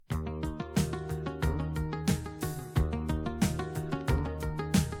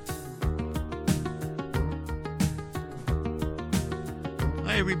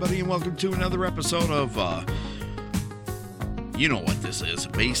everybody, and welcome to another episode of, you know what this is,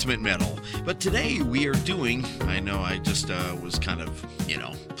 Basement Metal. But today we are doing, I know I just was kind of,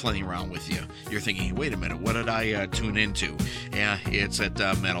 playing around with you. You're thinking, wait a minute, what did I tune into? Yeah, it's at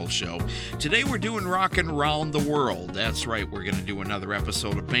Metal Show. Today we're doing Rockin' Around the World. That's right, we're going to do another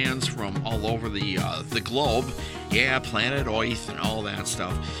episode of bands from all over the globe. Yeah, planet Earth and all that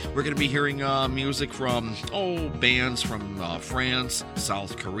stuff. We're going to be hearing music from, bands from France,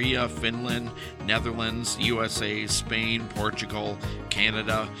 South Korea, Finland, Netherlands, USA, Spain, Portugal,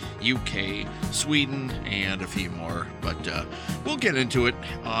 Canada, UK, Sweden, and a few more. But we'll get into it.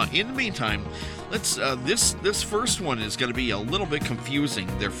 In the meantime, let's. This first one is going to be a little bit confusing.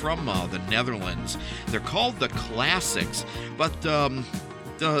 They're from the Netherlands. They're called the Classics, but the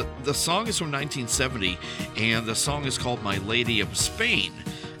song is from 1970, and the song is called "My Lady of Spain."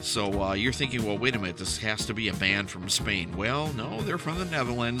 So you're thinking, well, wait a minute, this has to be a band from Spain. Well, no, they're from the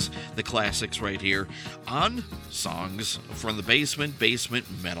Netherlands. The Classics right here on Songs from the Basement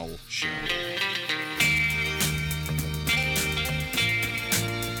Metal Show.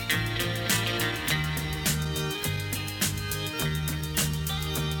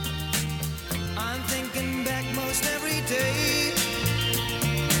 I'm thinking back most every day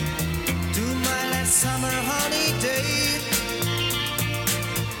to my last summer holiday,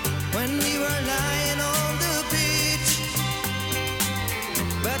 when we were lying on the beach,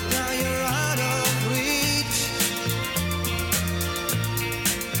 but now you're out of reach.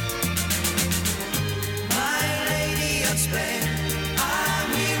 My lady of Spain,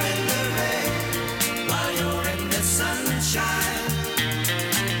 I'm here in the rain, while you're in the sunshine.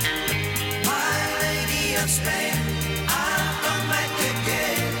 My lady of Spain, I'll come back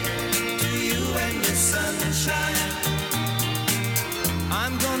again to you in the sunshine.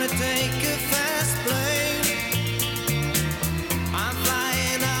 I'm gonna take a fast plane, I'm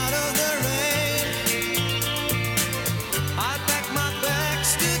flying out of the rain. I'll pack my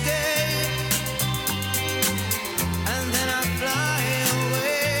bags today, and then I'll fly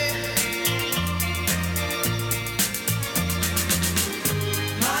away.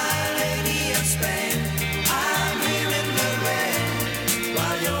 My lady of Spain, I'm here in the rain,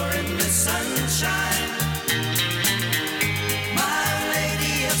 while you're in the sunshine.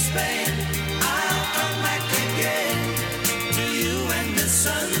 Spain,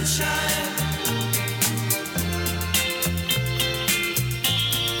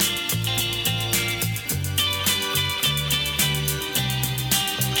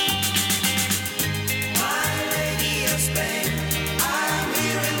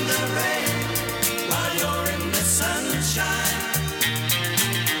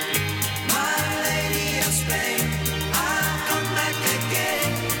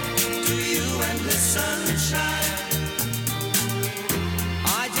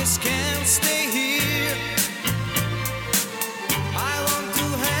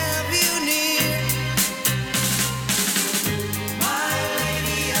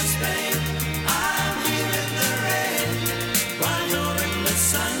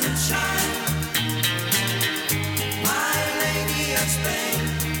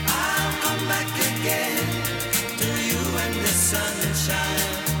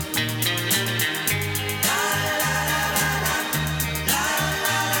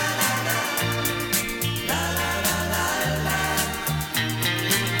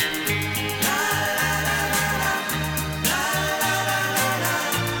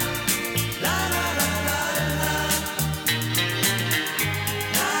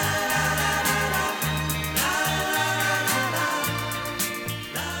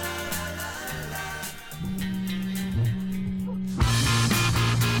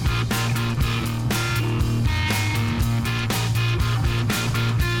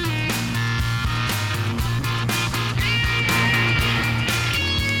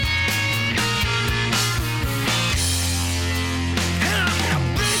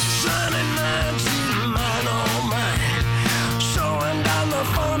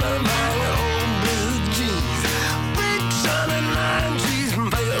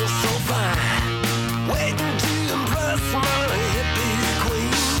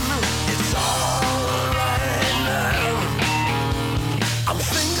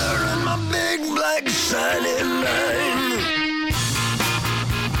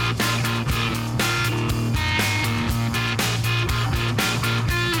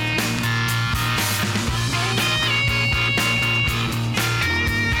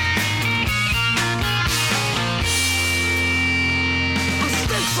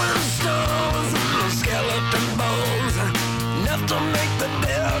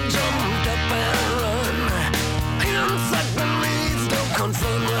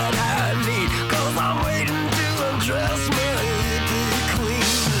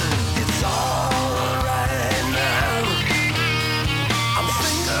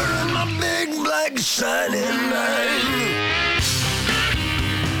 shining nine.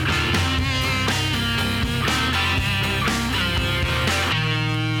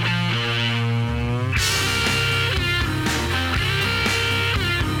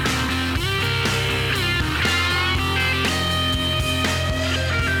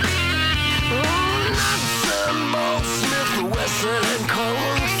 And cold,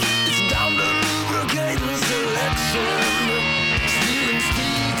 it's down to lubricating selection. Stealing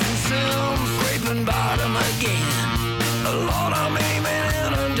steeds and silms, scraping bottom again. Lord, I'm aiming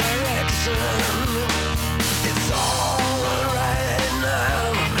in a direction. It's all right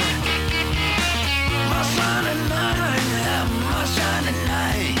now. My shining night, yeah, my shining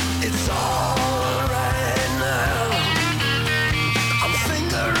night. It's all right now. I'm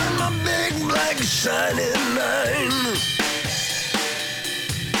fingering my big black shining nine.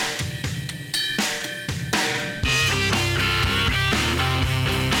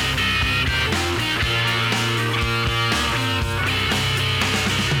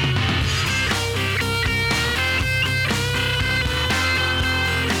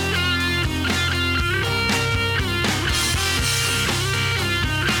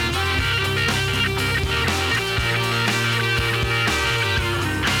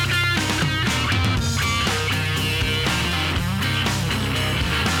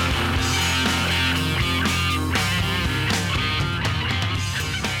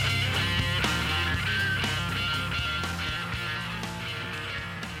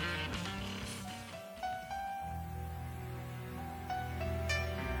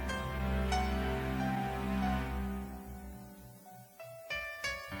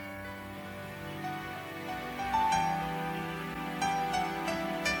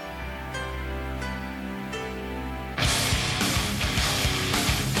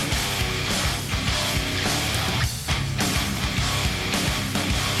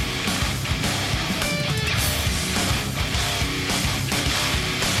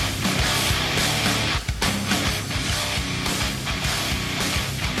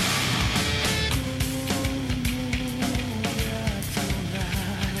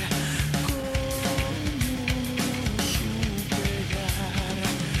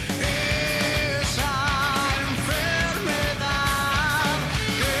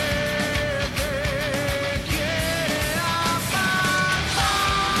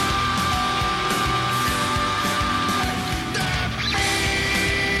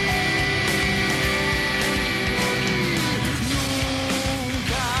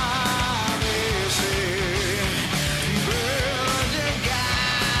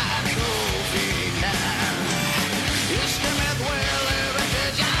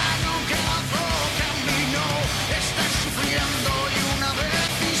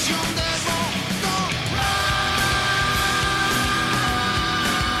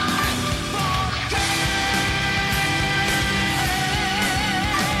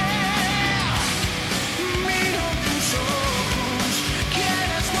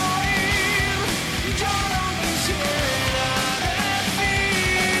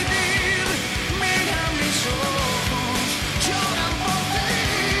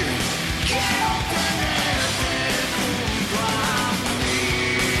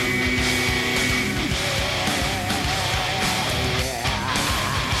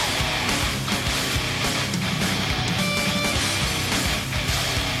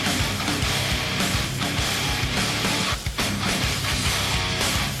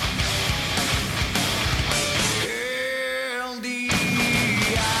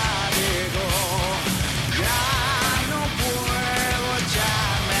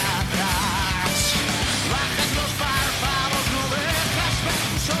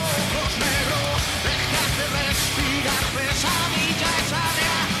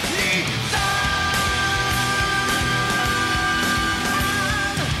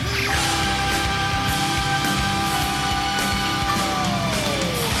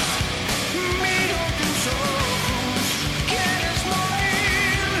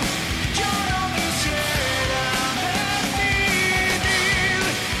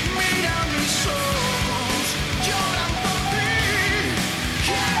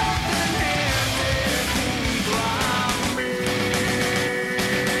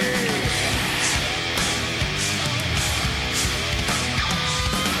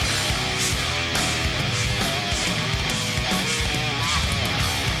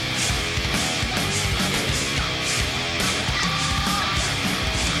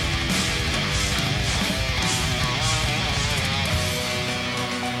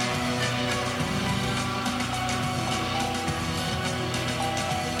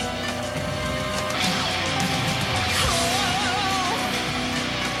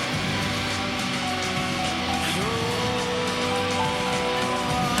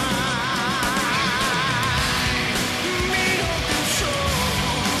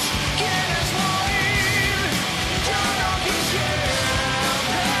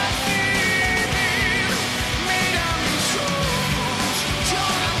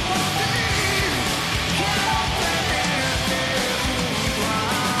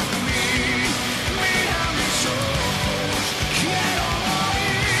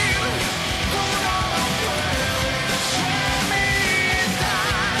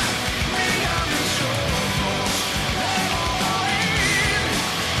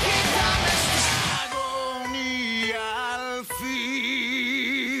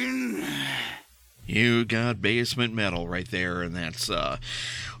 You got Basement Metal right there, and that's,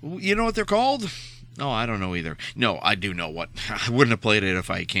 you know what they're called? Oh, I don't know either. No, I do know what. I wouldn't have played it if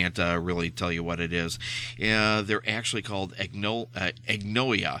I can't really tell you what it is. They're actually called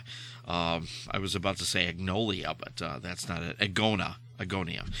Agnoia. I was about to say Agnolia, but that's not it. Agonia.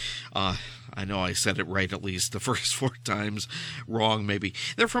 I know I said it right at least the first 4 times. Wrong, maybe.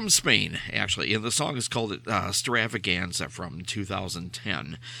 They're from Spain, actually, and the song is called Stravaganza from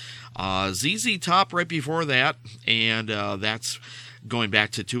 2010. ZZ Top right before that, and that's going back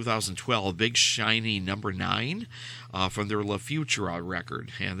to 2012, Big Shiny Number 9 from their La Futura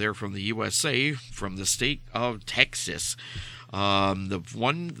record, and they're from the USA, from the state of Texas. The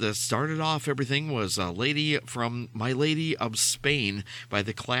one that started off everything was Lady from My Lady of Spain by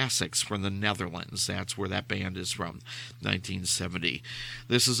the Classics from the Netherlands. That's where that band is from, 1970.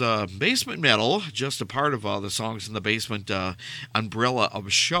 This is Basement Metal, just a part of the Songs in the Basement umbrella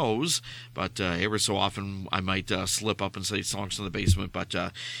of shows, but every so often I might slip up and say Songs in the Basement, but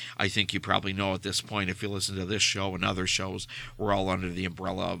I think you probably know at this point, if you listen to this show and other shows, we're all under the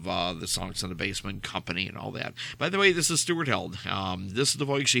umbrella of the Songs in the Basement company and all that. By the way, this is Stuart Held. This is the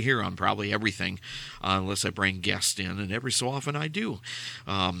voice you hear on probably everything, unless I bring guests in, and every so often I do.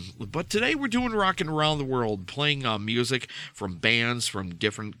 But today we're doing Rockin' Around the World, playing music from bands from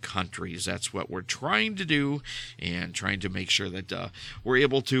different countries. That's what we're trying to do, and trying to make sure that we're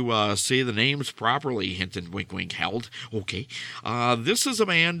able to say the names properly. Hint and wink, wink, Held. Okay. This is a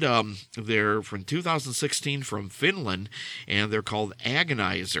band, they're from 2016 from Finland, and they're called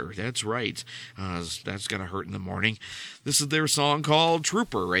Agonizer. That's right. That's going to hurt in the morning. This is their song called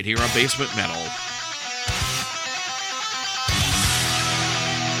Trooper right here on Basement Metal.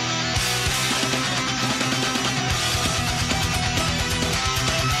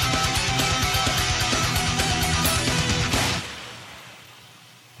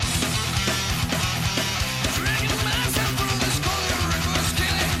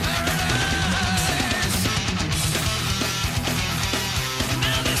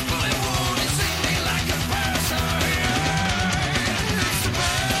 Now this bullet wound is in me like a parasite.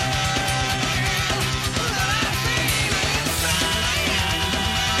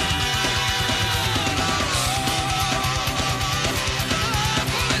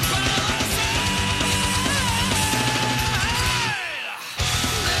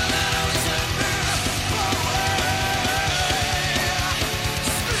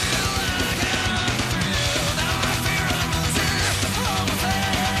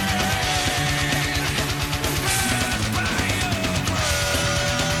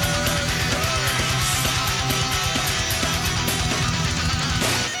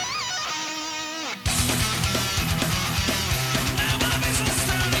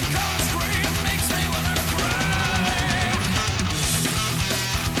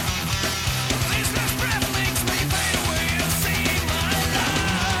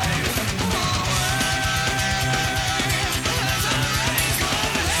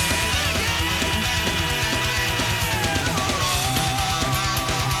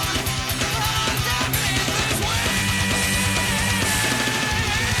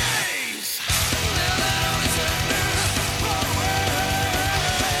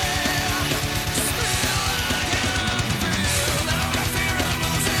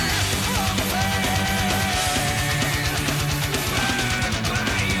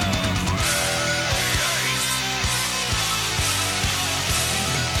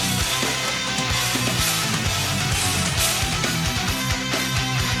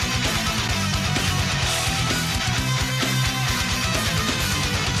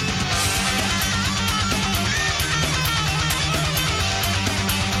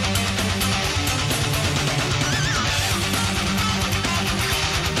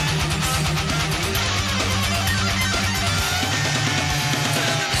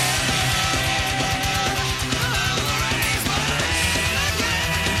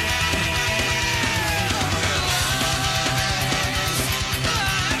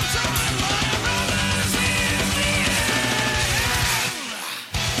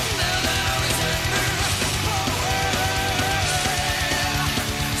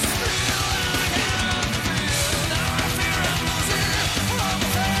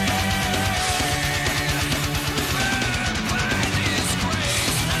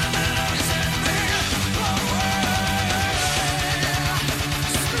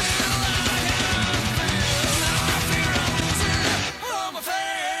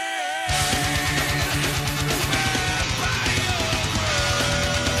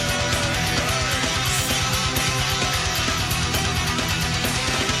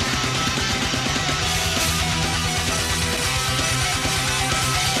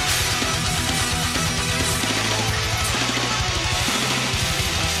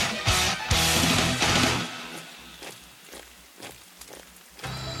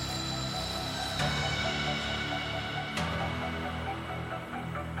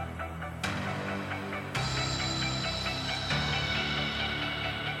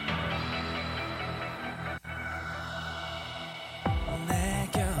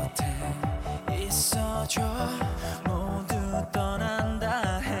 꺼져 모두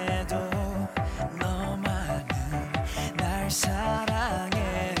떠난다 해도 너만은 날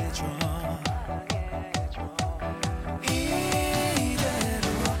사랑해줘 이대로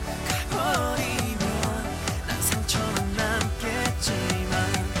가버리면 난 상처만 남겠지만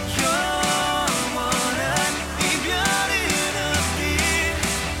영원한 이별은 없길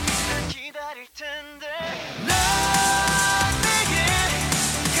난 기다릴 텐데 난 내게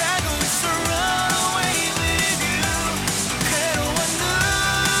가고 있어 run away with you 괴로운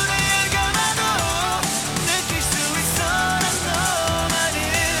눈을 감아도 느낄 수 있어 난 너만을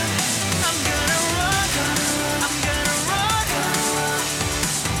I'm gonna run I'm gonna run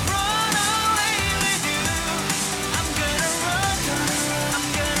run away with you I'm gonna run I'm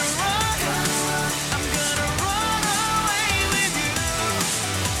gonna run I'm gonna run away with you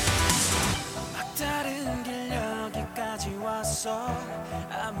막다른 길 여기까지 왔어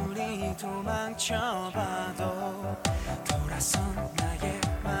아무리 도망쳐봐도 돌아선 나의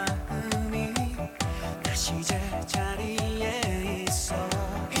마음이 다시 제자리에 있어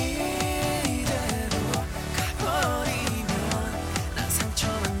이대로 가버리면 난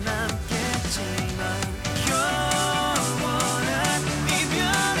상처만 남겠지만 영원한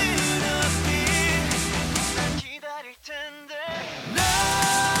이별은 없길 난 기다릴 텐데 난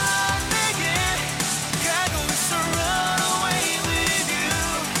내게 가고 있어 run away with you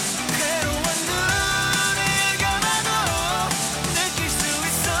괴로운 눈을 감아도 느낄 수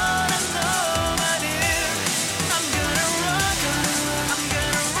있어 난 너만을 I'm gonna run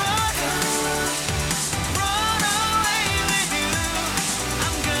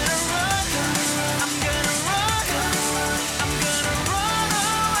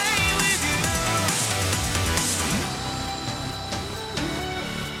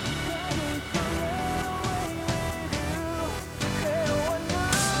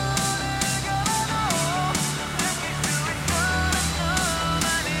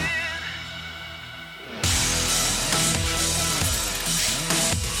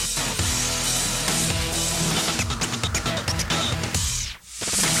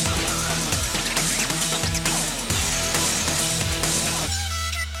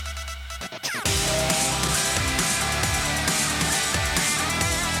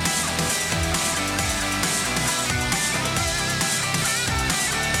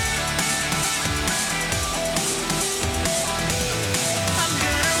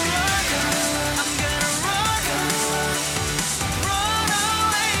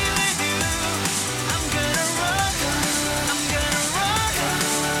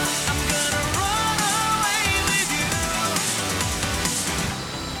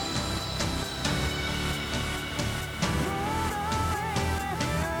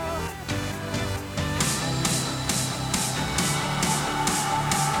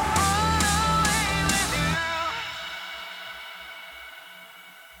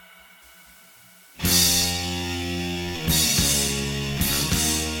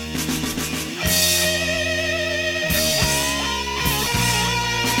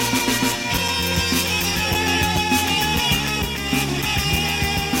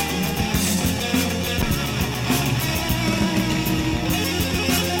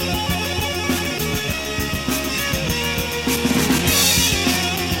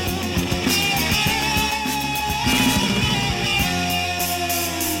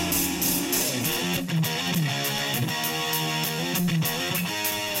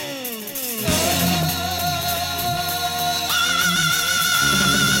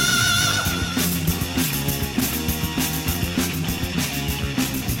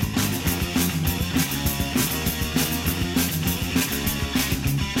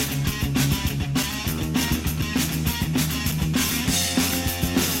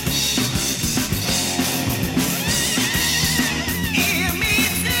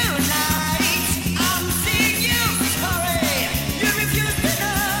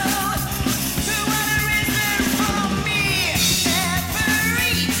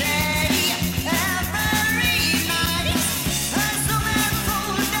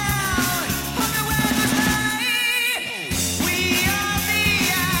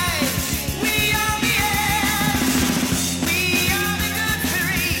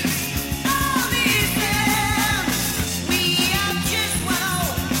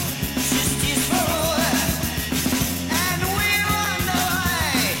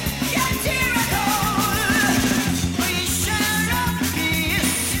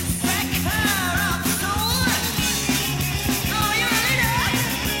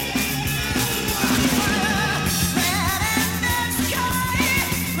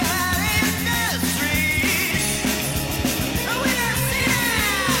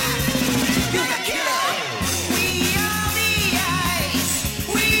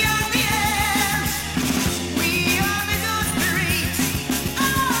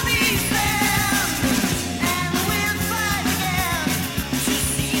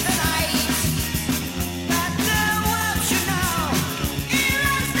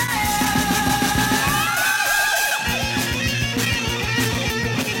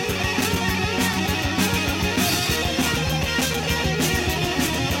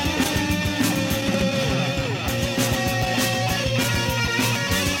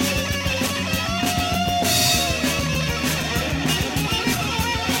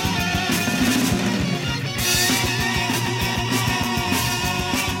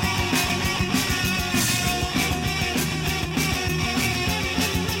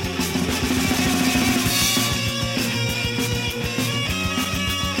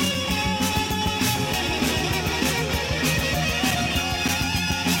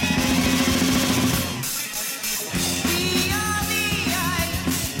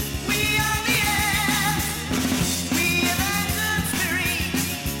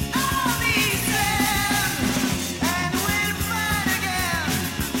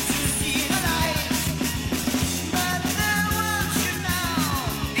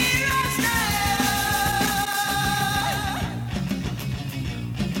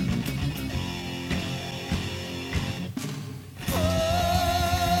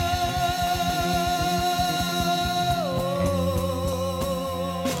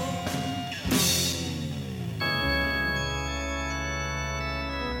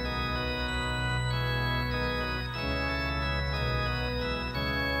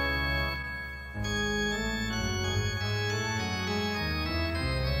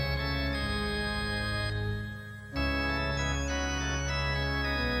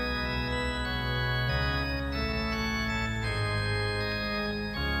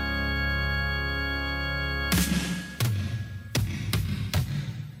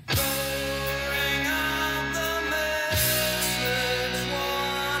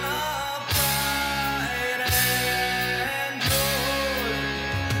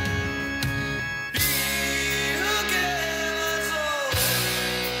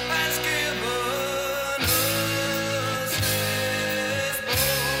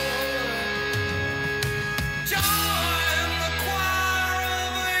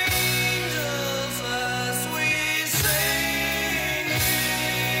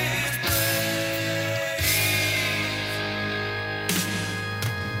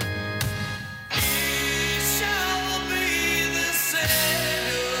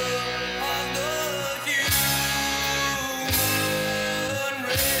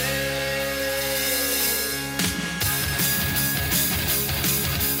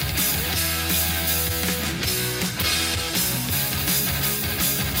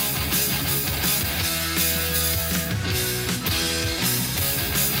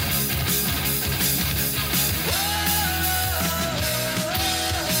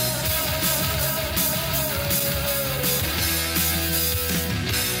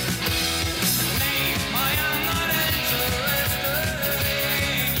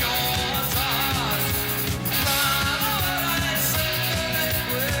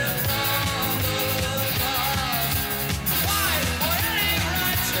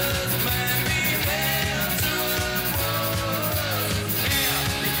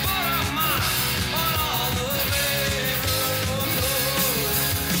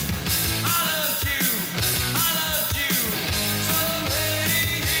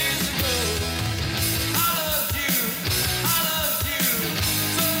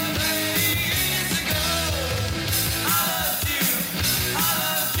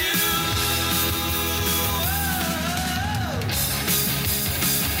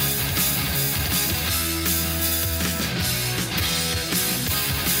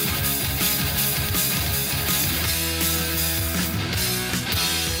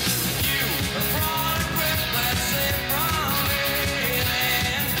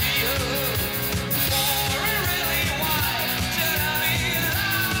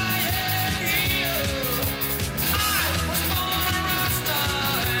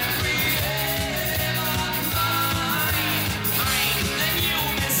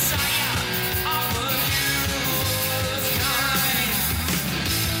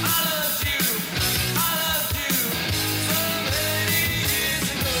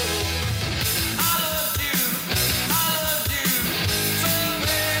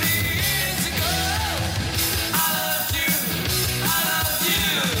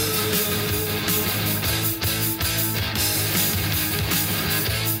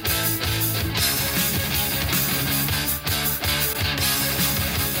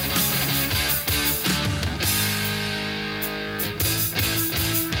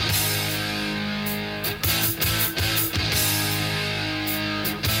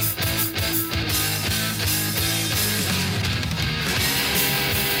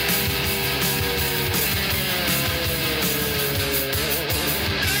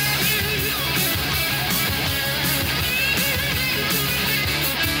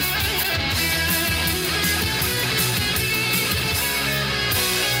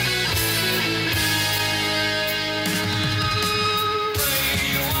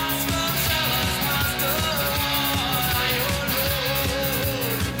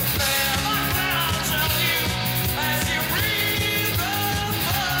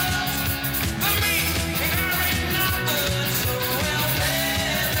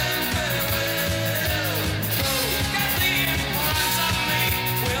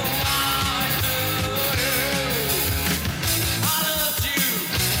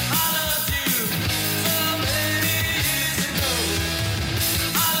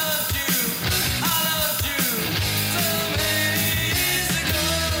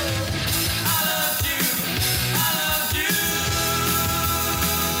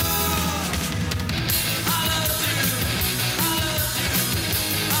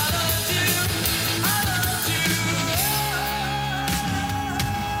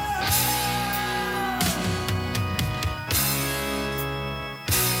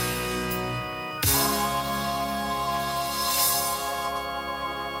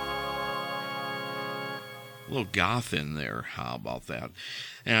little goth in there. How about that?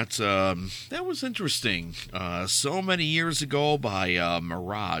 That was interesting. So many years ago by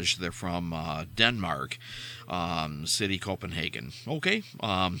Mirage. They're from Denmark, city Copenhagen. Okay.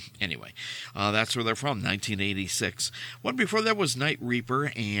 Anyway, that's where they're from. 1986. One before that was Night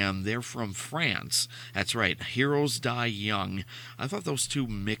Reaper, and they're from France. That's right. Heroes Die Young. I thought those two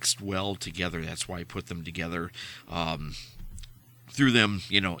mixed well together. That's why I put them together. Threw them,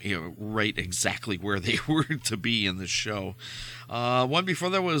 right exactly where they were to be in the show. One before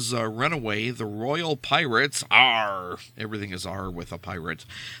that was Runaway, the Royal Pirates. R. Everything is R with a pirate.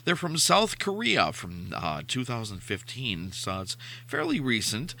 They're from South Korea from 2015, so it's fairly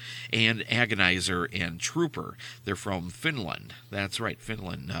recent. And Agonizer and Trooper. They're from Finland. That's right,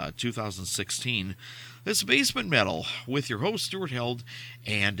 Finland, 2016. This Basement Metal with your host, Stuart Held.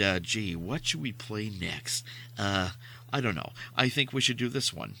 And, gee, what should we play next? I don't know. I think we should do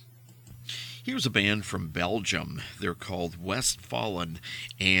this one. Here's a band from Belgium. They're called Westfallen,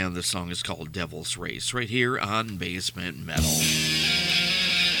 and the song is called Devil's Race, right here on Basement Metal.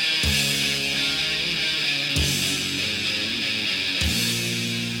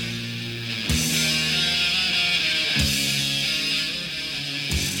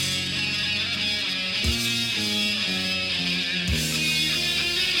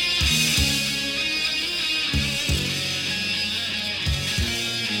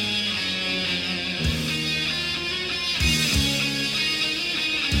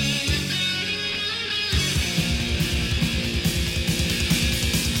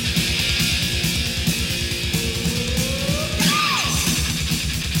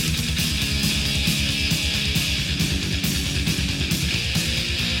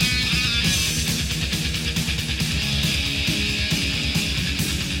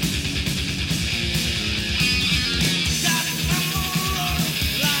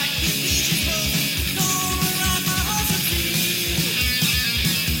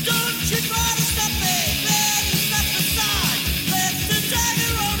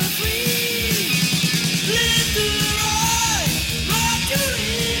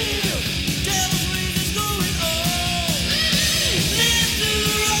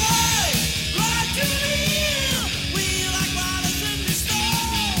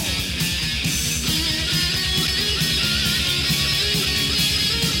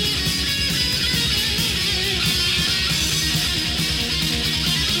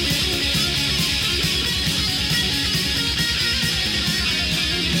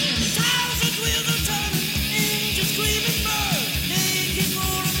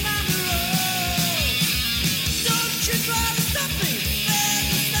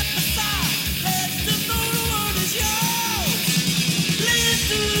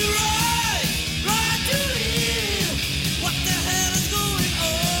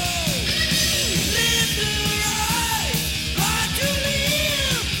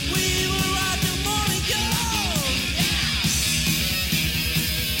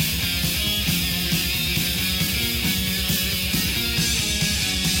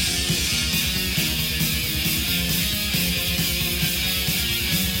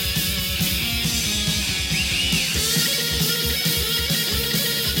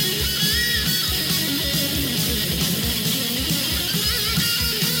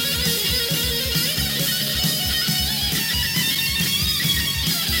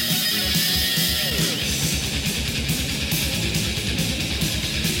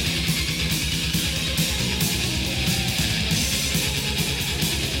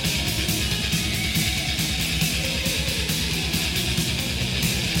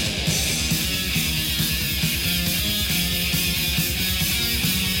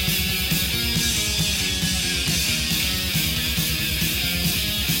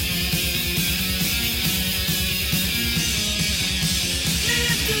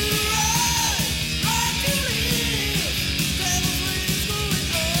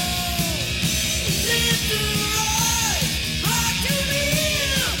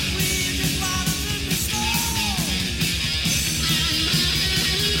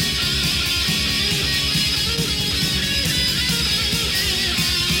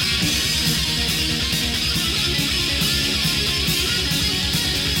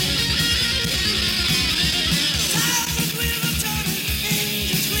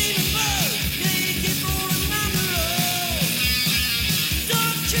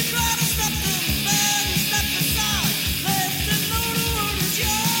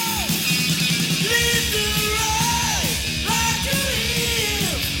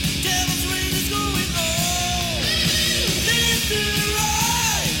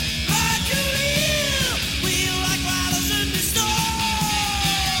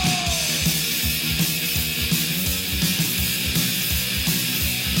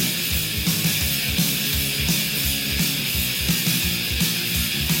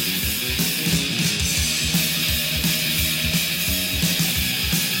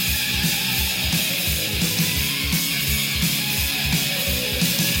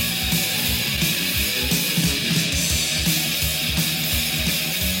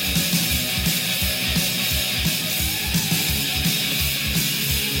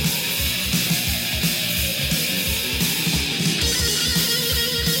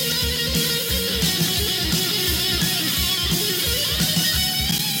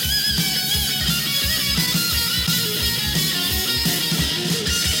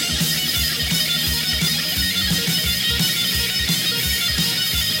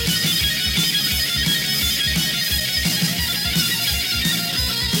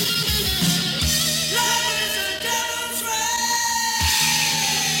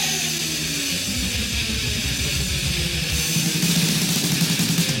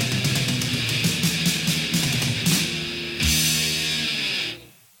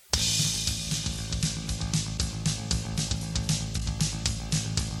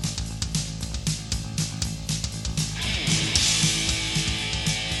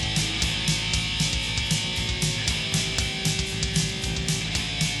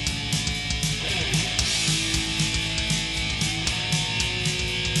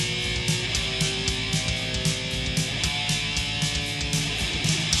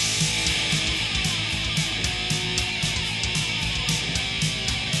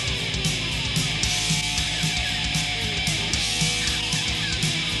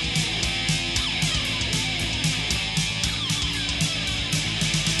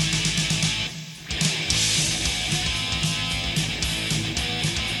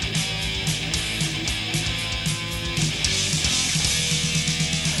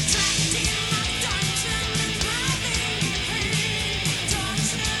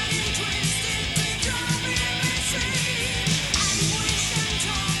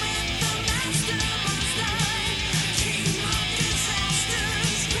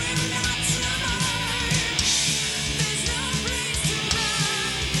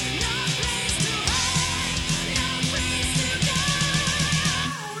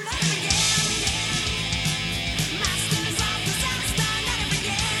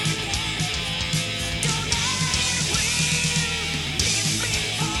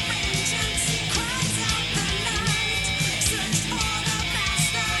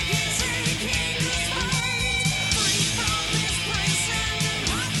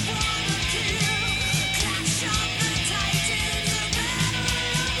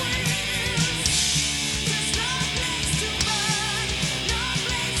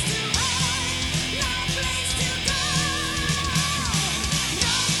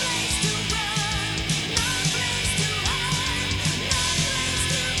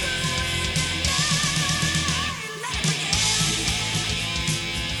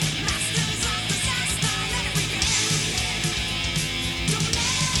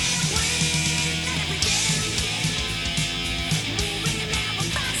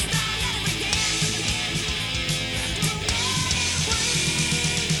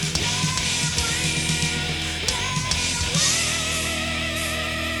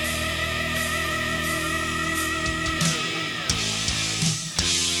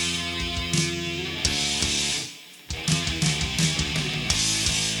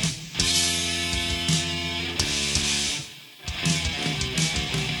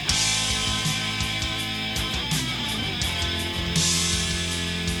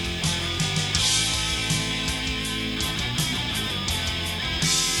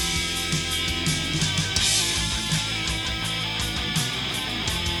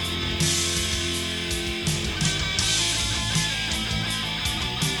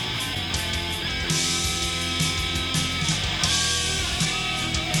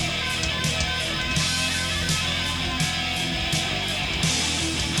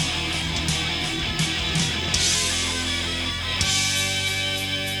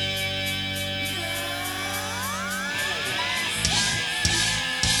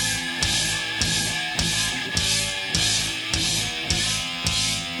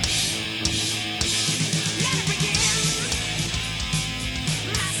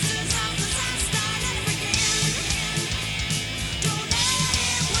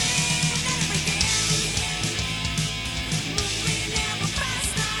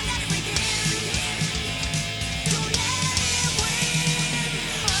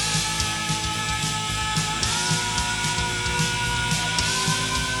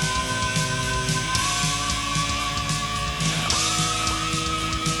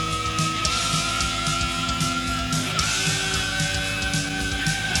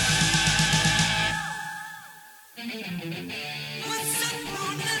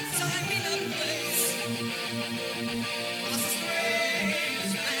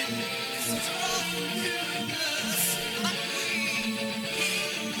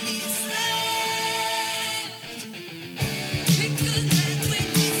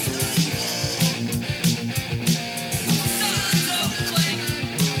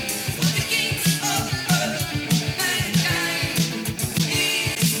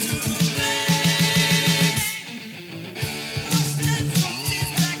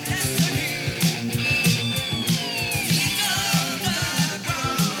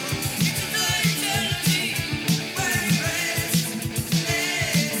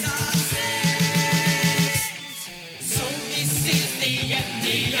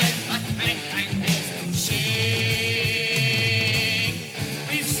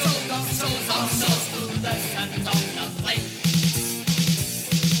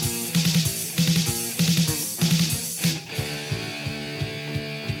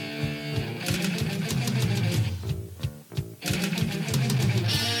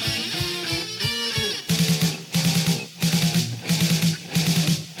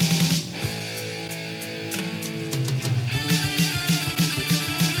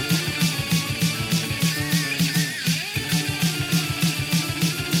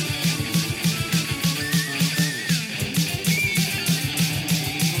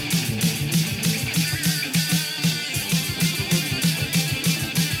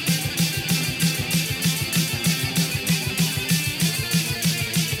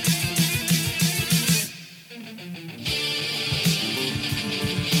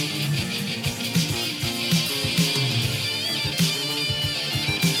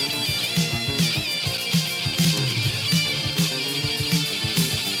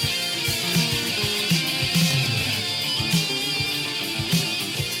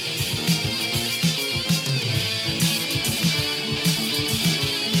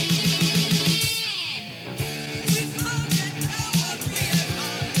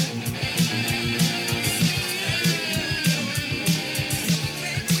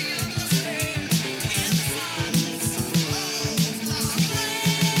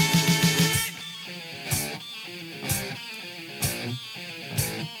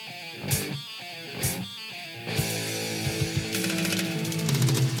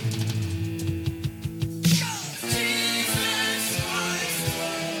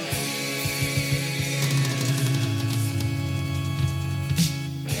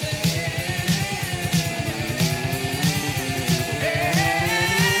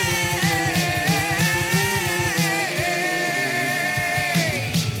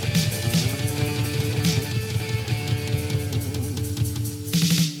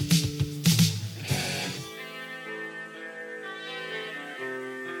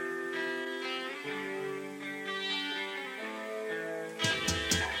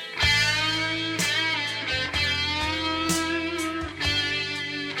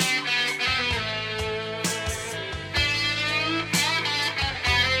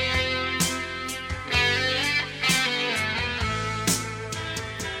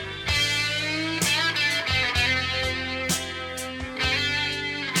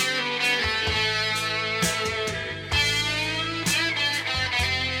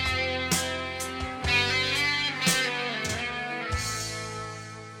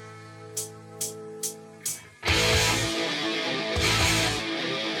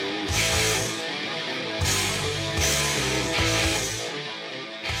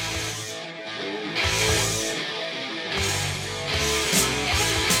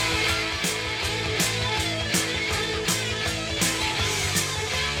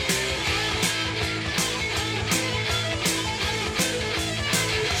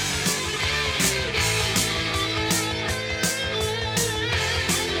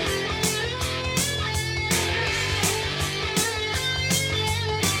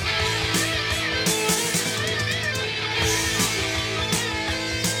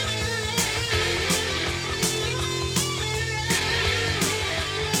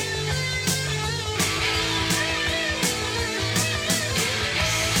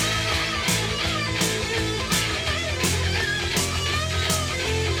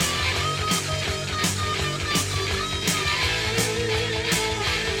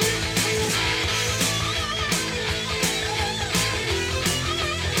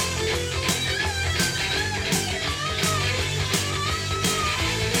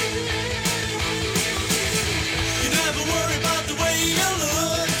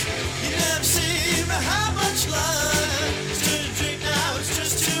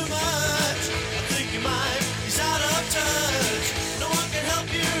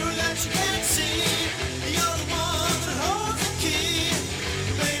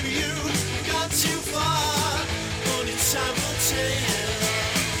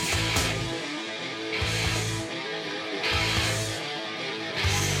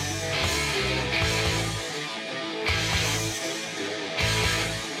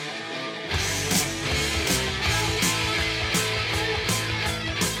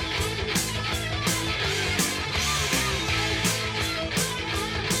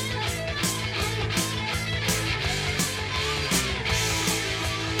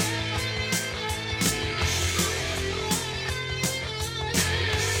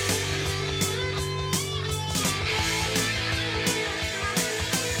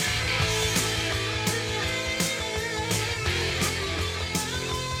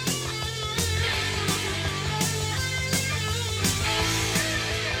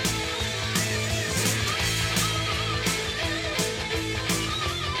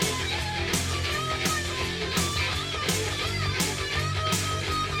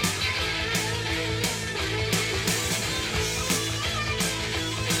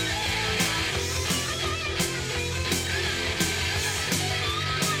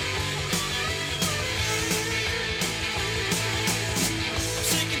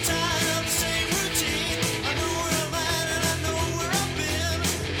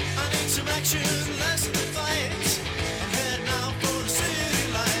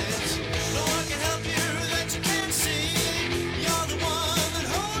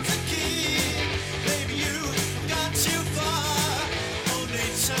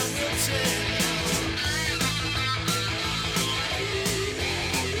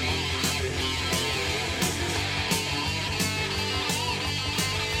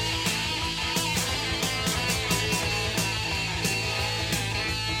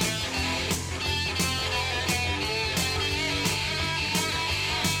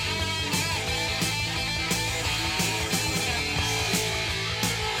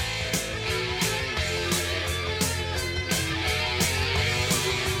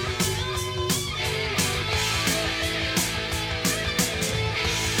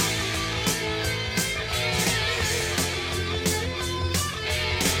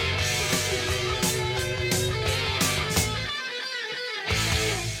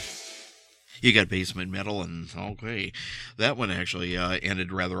 You got Basement Metal, and okay, that one actually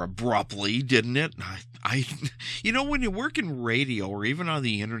ended rather abruptly, didn't it? When you work in radio or even on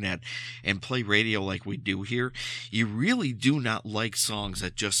the internet and play radio like we do here, you really do not like songs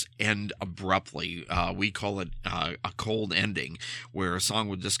that just end abruptly. We call it a cold ending, where a song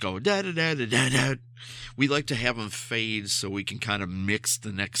would just go da da da da da da. We like to have them fade so we can kind of mix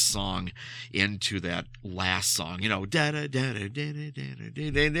the next song into that last song. Da da da da da da da da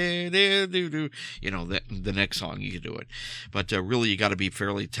da da. The next song you can do it, but really you got to be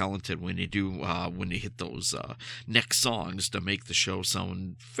fairly talented when you hit those next songs to make the show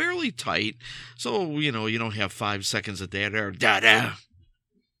sound fairly tight. So you don't have 5 seconds of that or da da.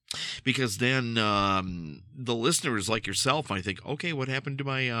 Because then the listeners like yourself might think, okay, what happened to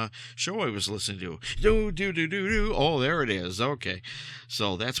my show I was listening to? Do. Oh, there it is. Okay.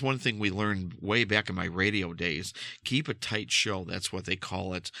 So that's one thing we learned way back in my radio days. Keep a tight show. That's what they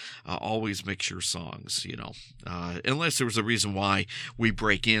call it. Always mix your songs, unless there was a reason why we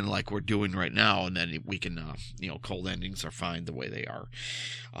break in like we're doing right now, and then we can, cold endings are fine the way they are.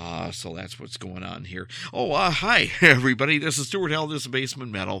 So that's what's going on here. Oh, hi, everybody. This is Stuart Hell. This is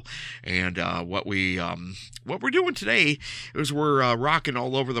Basement Metal. And what we're doing today is we're rocking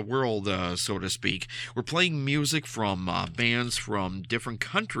all over the world, so to speak. We're playing music from bands from different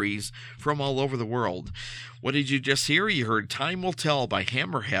countries from all over the world. What did you just hear? You heard Time Will Tell by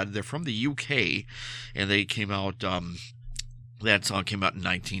Hammerhead. They're from the UK, and they came out... That song came out in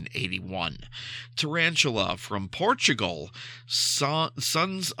 1981. Tarantula from Portugal.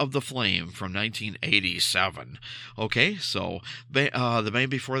 Sons of the Flame from 1987. Okay, so the band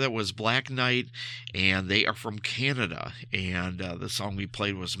before that was Black Knight, and they are from Canada. And the song we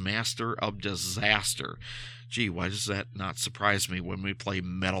played was Master of Disaster. Gee, why does that not surprise me when we play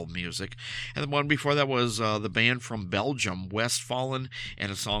metal music? And the one before that was the band from Belgium, Westfallen,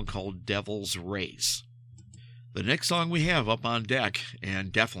 and a song called Devil's Race. The next song we have up on deck,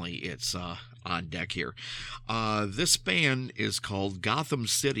 and definitely it's on deck here. This band is called Gotham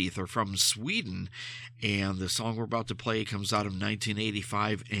City. They're from Sweden, and the song we're about to play comes out of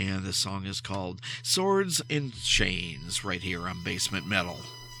 1985, and the song is called Swords and Chains, right here on Basement Metal.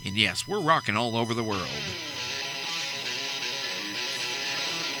 And yes, we're rocking all over the world.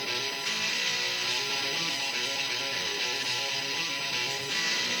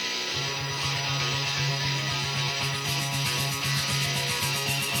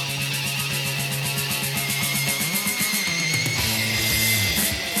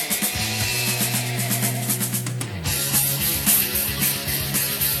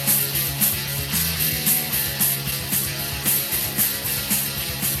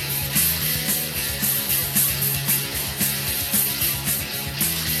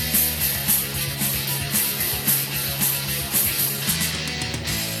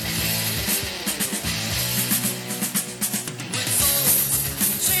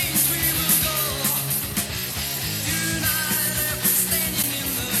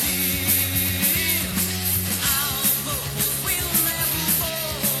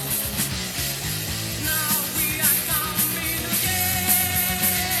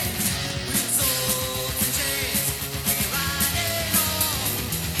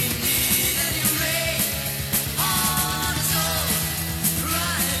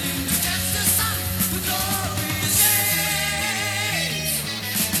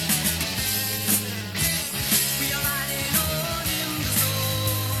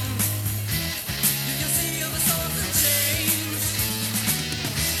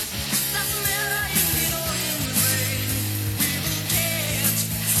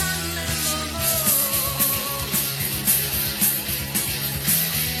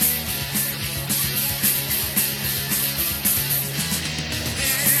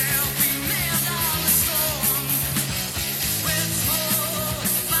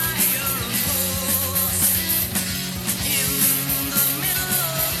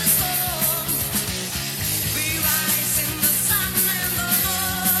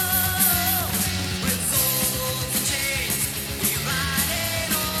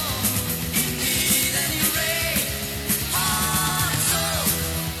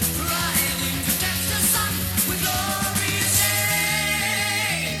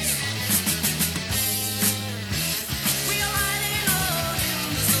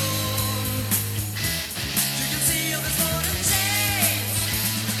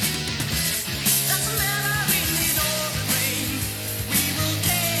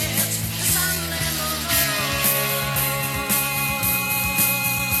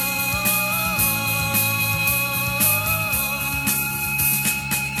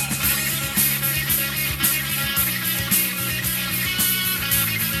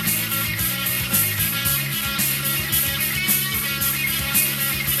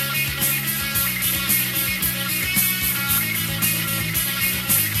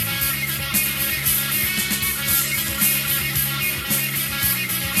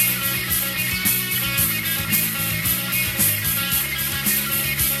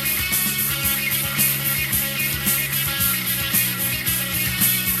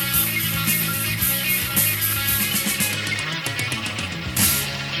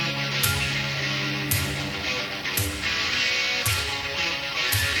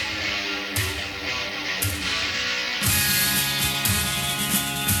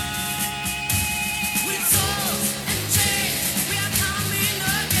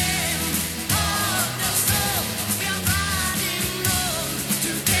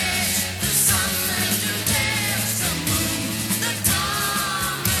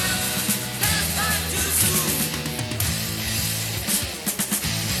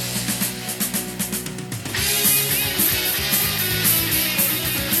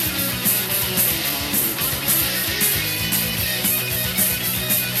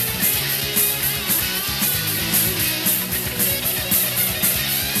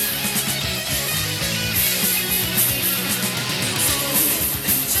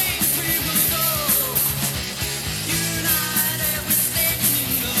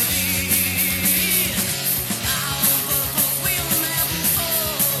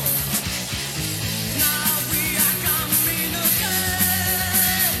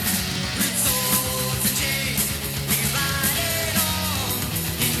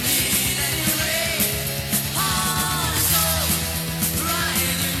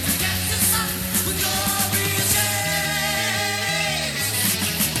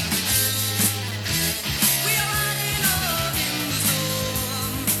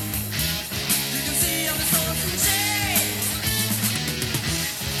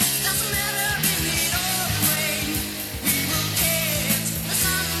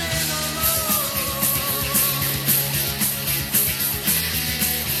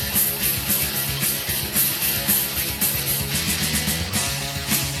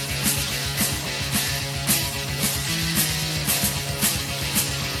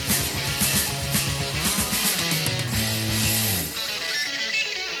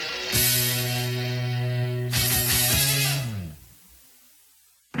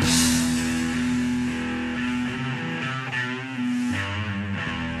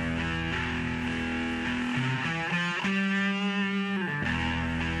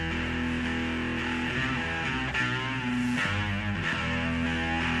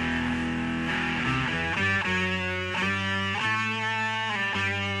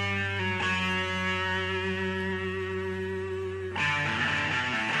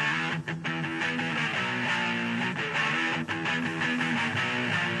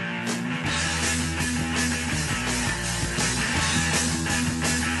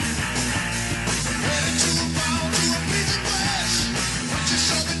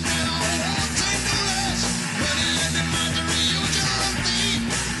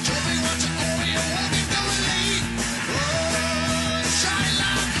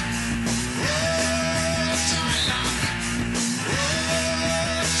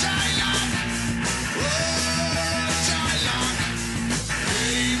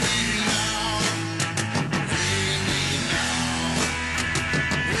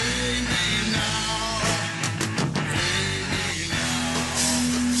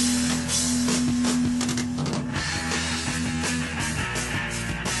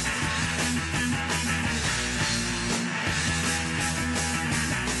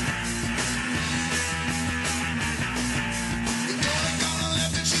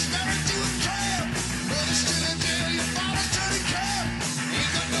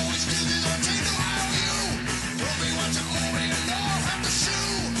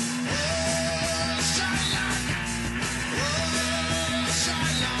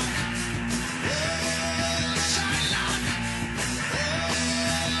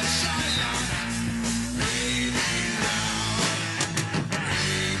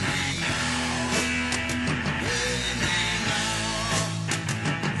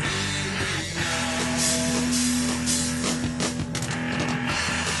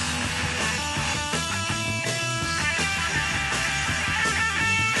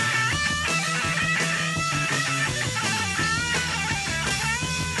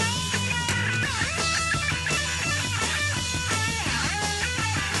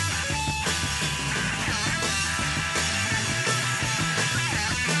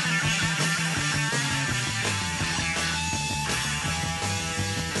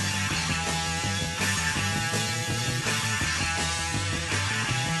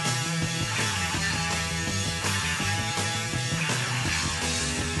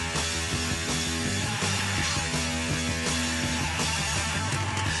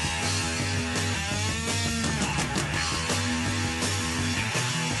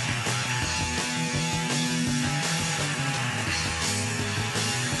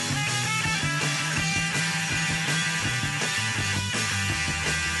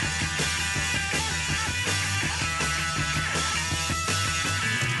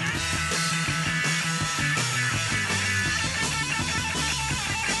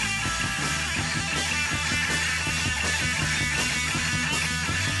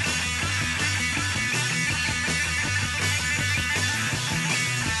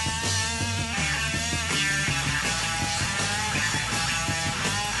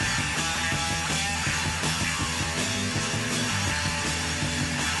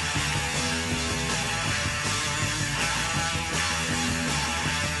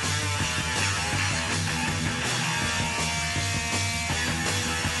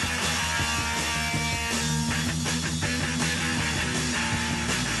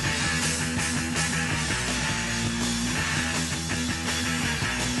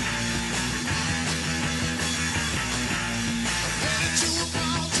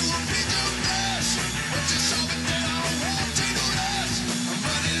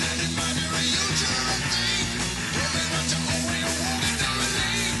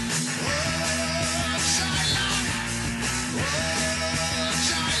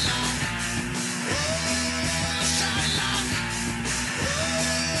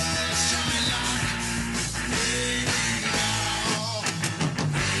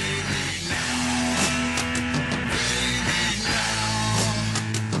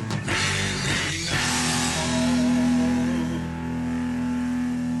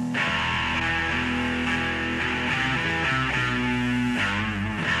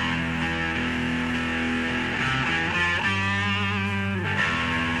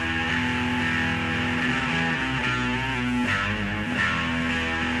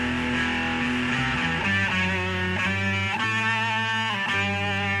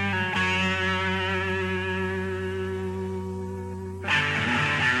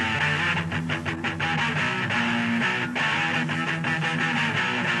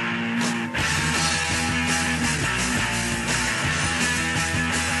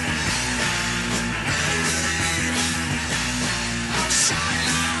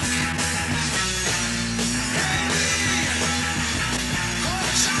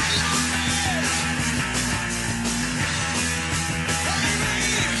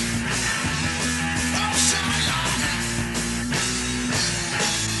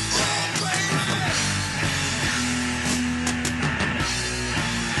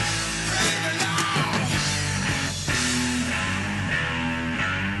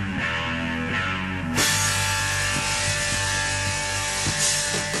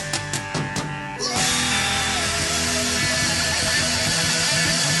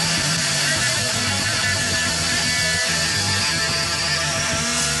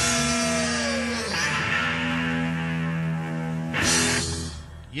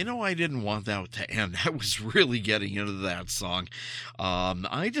 I didn't want that to end. I was really getting into that song.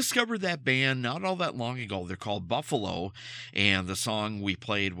 I discovered that band not all that long ago. They're called Buffalo, and the song we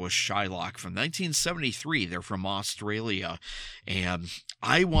played was Shylock from 1973. They're from Australia, and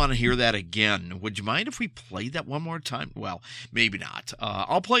I want to hear that again. Would you mind if we played that one more time? Well, maybe not.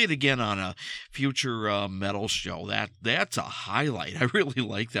 I'll play it again on a future metal show. That's a highlight. I really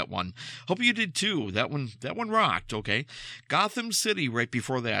like that one. Hope you did too. That one rocked. Okay, Gotham City right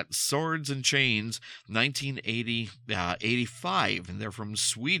before that. Swords and Chains, 1985, and they're from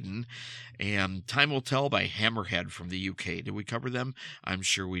Sweden. And Time Will Tell by Hammerhead from the UK. Did we cover them? I'm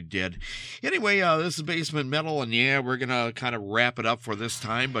sure we did. Anyway, this is Basement Metal, and yeah, we're going to kind of wrap it up for this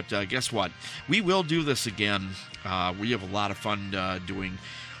time, but guess what? We will do this again. We have a lot of fun doing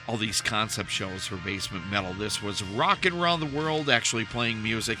all these concept shows for Basement Metal. This was Rockin' Around the World, actually playing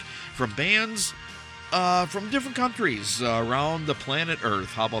music from bands from different countries around the planet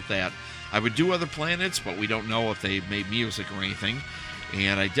Earth. How about that? I would do other planets, but we don't know if they made music or anything.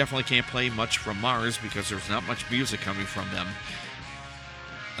 And I definitely can't play much from Mars because there's not much music coming from them.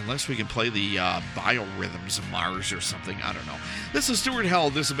 Unless we can play the biorhythms of Mars or something. I don't know. This is Stuart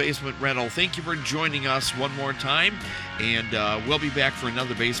Held. This is Basement Rental. Thank you for joining us one more time. And we'll be back for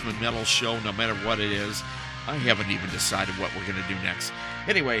another Basement Metal show no matter what it is. I haven't even decided what we're going to do next.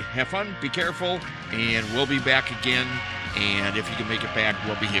 Anyway, have fun, be careful, and we'll be back again. And if you can make it back,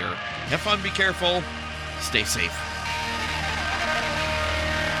 we'll be here. Have fun, be careful, stay safe.